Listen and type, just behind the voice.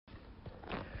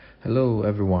Hello,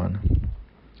 everyone.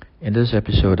 In this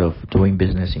episode of Doing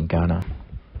Business in Ghana,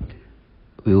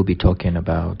 we will be talking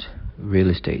about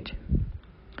real estate.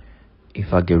 In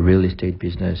fact, the real estate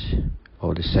business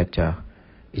or the sector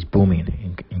is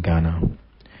booming in Ghana,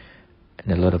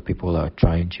 and a lot of people are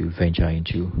trying to venture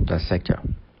into that sector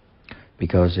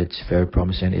because it's very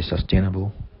promising, it's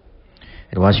sustainable,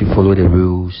 and once you follow the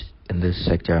rules in this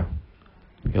sector,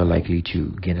 you're likely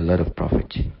to gain a lot of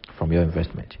profit from your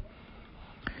investment.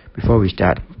 Before we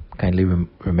start, kindly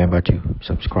remember to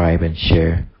subscribe and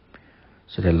share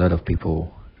so that a lot of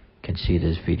people can see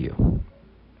this video.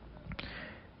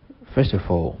 First of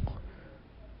all,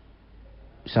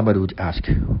 somebody would ask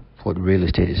what real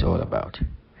estate is all about.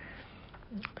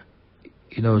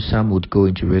 Some would go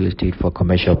into real estate for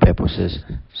commercial purposes,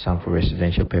 some for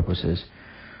residential purposes,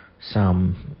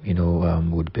 some,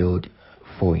 would build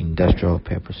for industrial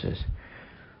purposes.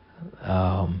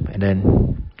 And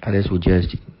then others would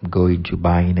just go into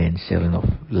buying and selling of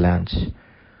lands.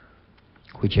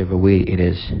 Whichever way it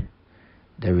is,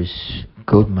 there is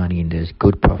good money and there's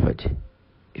good profit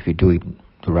if you do it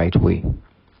the right way.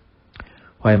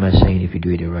 Why am I saying if you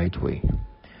do it the right way?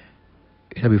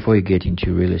 Before you get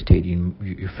into real estate,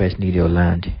 you first need your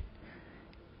land.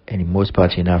 And in most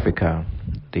parts in Africa,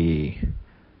 the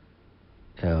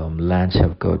lands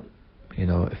have got,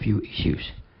 a few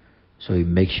issues. So you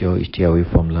make sure you stay away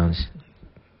from lands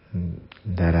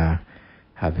that are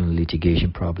having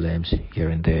litigation problems here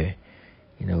and there,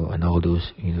 and all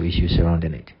those, issues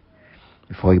surrounding it.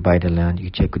 Before you buy the land, you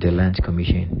check with the Lands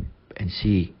Commission and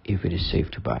see if it is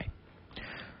safe to buy.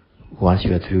 Once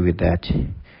you are through with that,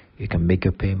 you can make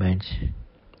your payments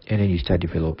and then you start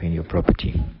developing your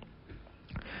property.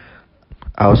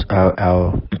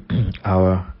 Our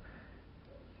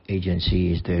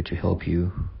agency is there to help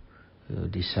you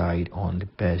decide on the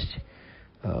best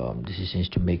decisions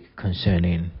to make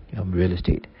concerning real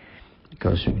estate,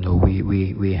 because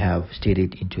we have stayed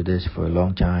into this for a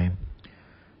long time.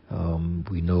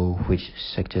 We know which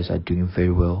sectors are doing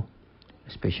very well,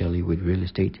 especially with real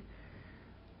estate,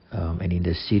 and in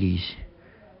the cities,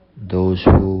 those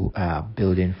who are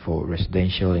building for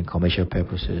residential and commercial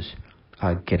purposes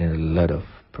are getting a lot of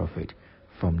profit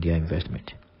from their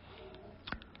investment.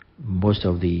 Most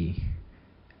of the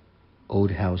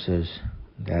old houses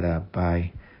that are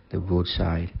by the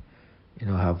roadside,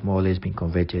 have more or less been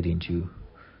converted into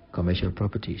commercial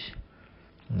properties.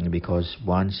 Because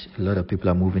once a lot of people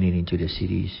are moving into the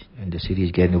cities and the city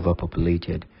is getting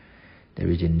overpopulated, there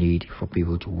is a need for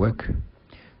people to work.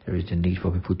 There is a need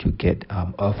for people to get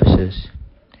offices,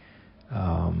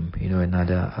 and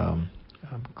other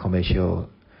commercial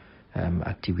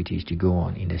activities to go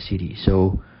on in the city.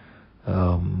 So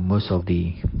most of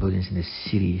the buildings in the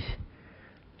cities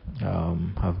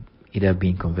have either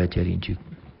been converted into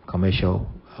commercial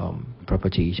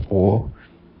properties, or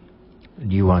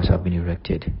new ones have been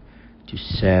erected to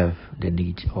serve the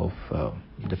needs of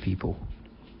the people.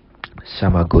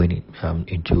 Some are going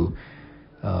into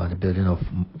the building of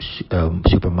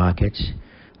supermarkets,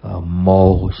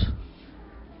 malls,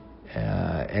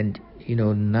 and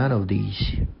none of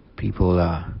these people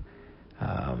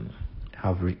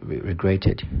have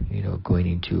regretted going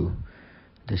into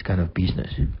this kind of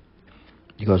business,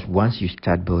 because once you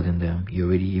start building them, you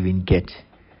already even get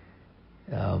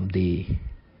the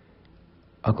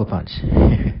occupants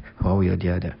one way or the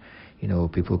other.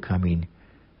 People come in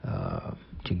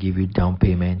to give you down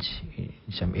payments in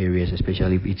some areas,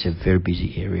 especially if it's a very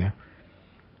busy area.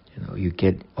 You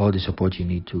get all the support you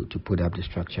need to put up the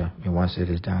structure, and once it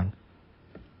is done,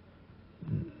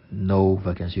 no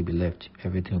vacancy will be left.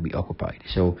 Everything will be occupied.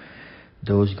 So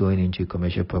those going into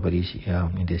commercial properties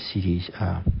in the cities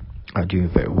are doing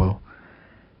very well,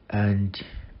 and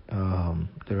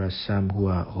there are some who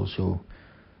are also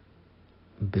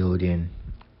building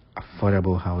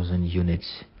affordable housing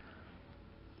units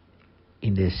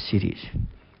in the cities,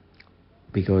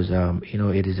 because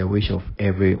it is a wish of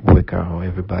every worker or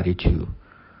everybody to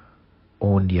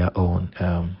own their own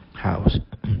house.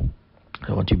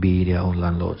 They want to be their own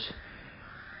landlords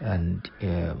and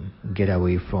get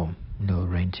away from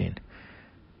renting.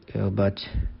 But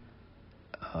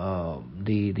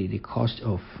the cost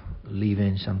of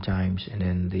living sometimes, and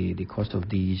then the cost of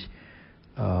these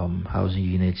housing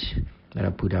units that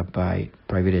are put up by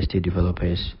private estate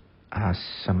developers are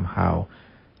somehow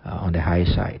on the high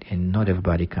side, and not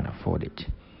everybody can afford it.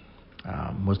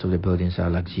 Most of the buildings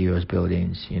are luxurious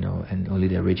buildings, and only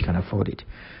the rich can afford it.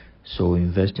 So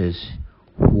investors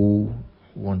who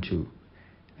want to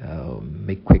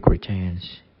make quick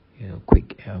returns,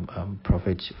 quick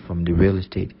profits from the real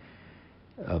estate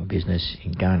business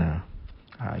in Ghana,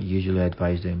 I usually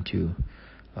advise them to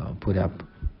put up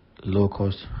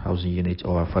low-cost housing units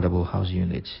or affordable housing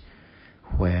units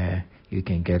where you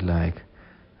can get like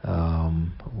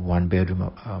one-bedroom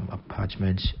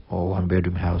apartments or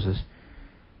one-bedroom houses,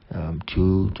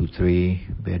 2 to 3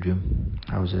 bedroom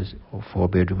houses, or 4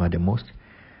 bedroom at the most.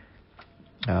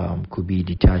 Could be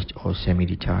detached or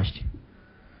semi-detached.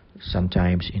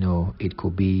 Sometimes, it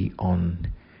could be on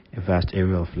a vast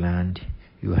area of land.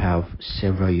 You have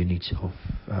several units of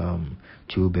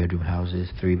 2 bedroom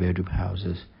houses, 3 bedroom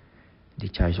houses,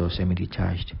 detached or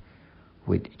semi-detached,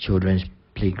 with children's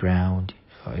playground,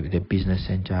 with a business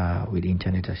center, with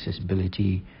internet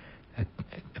accessibility, a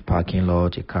parking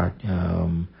lot, a car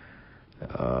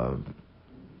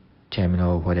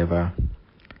terminal, whatever,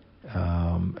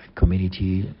 a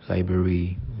community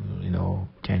library,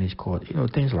 tennis court,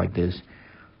 things like this.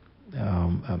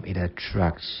 It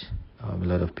attracts a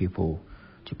lot of people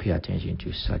to pay attention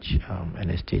to such an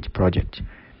estate project.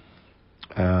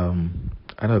 I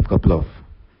know a couple of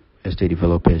estate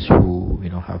developers who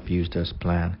have used this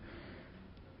plan,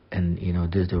 and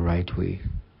this is the right way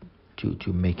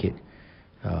to make it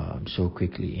so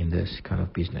quickly in this kind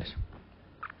of business.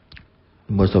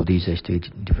 Most of these estate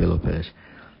developers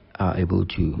are able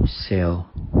to sell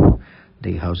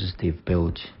the houses they've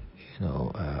built,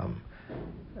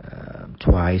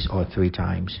 twice or 3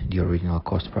 times the original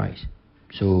cost price.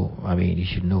 So, you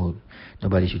should know,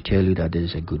 nobody should tell you that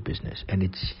this is a good business, and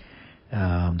it's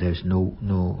there's no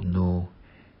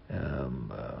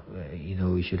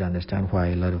you should understand why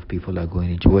a lot of people are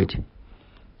going into it.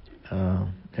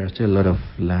 There's still a lot of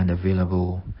land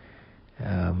available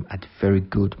at very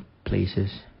good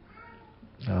places,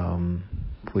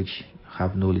 which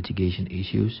have no litigation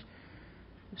issues.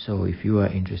 So if you are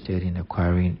interested in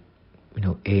acquiring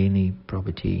any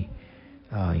property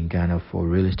in Ghana for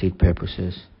real estate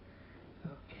purposes,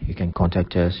 you can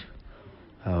contact us.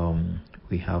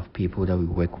 We have people that we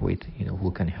work with,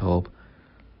 who can help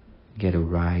get a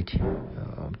right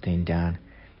thing done,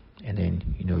 and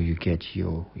then you get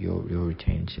your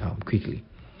returns quickly.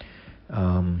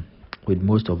 With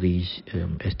most of these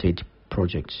estate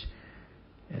projects,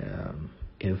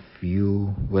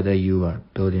 whether you are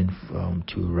building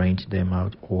to rent them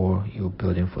out or you're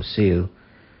building for sale,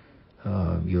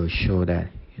 you're sure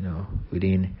that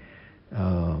within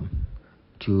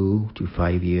 2 to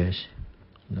 5 years,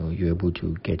 you're able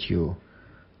to get your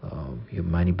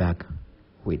money back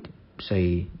with,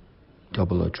 say,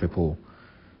 double or triple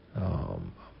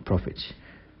profits.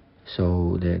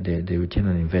 So the return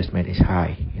on investment is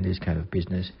high in this kind of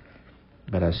business,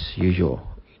 but as usual,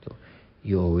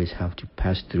 you always have to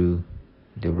pass through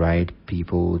the right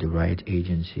people, the right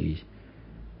agencies,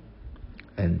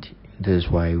 and this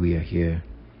is why we are here,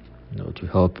 to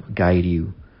help guide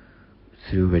you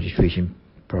through registration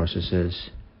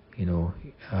processes, in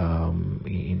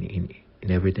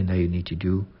everything that you need to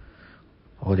do,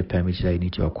 all the permits that you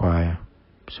need to acquire,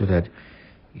 so that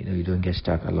you don't get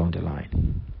stuck along the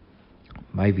line.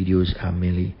 My videos are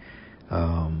mainly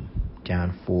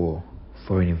done for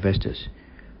foreign investors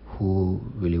who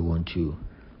really want to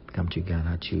come to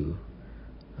Ghana to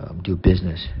do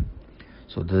business.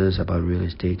 So this is about real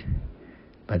estate,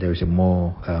 but there is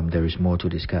more to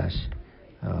discuss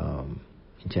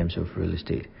in terms of real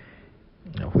estate,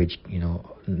 which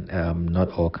not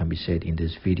all can be said in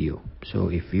this video. So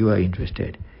if you are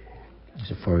interested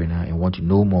as a foreigner and want to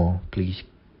know more, please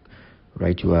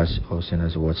write to us or send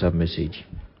us a WhatsApp message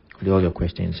with all your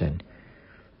questions, and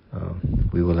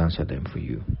we will answer them for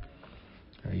you.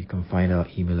 You can find our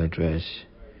email address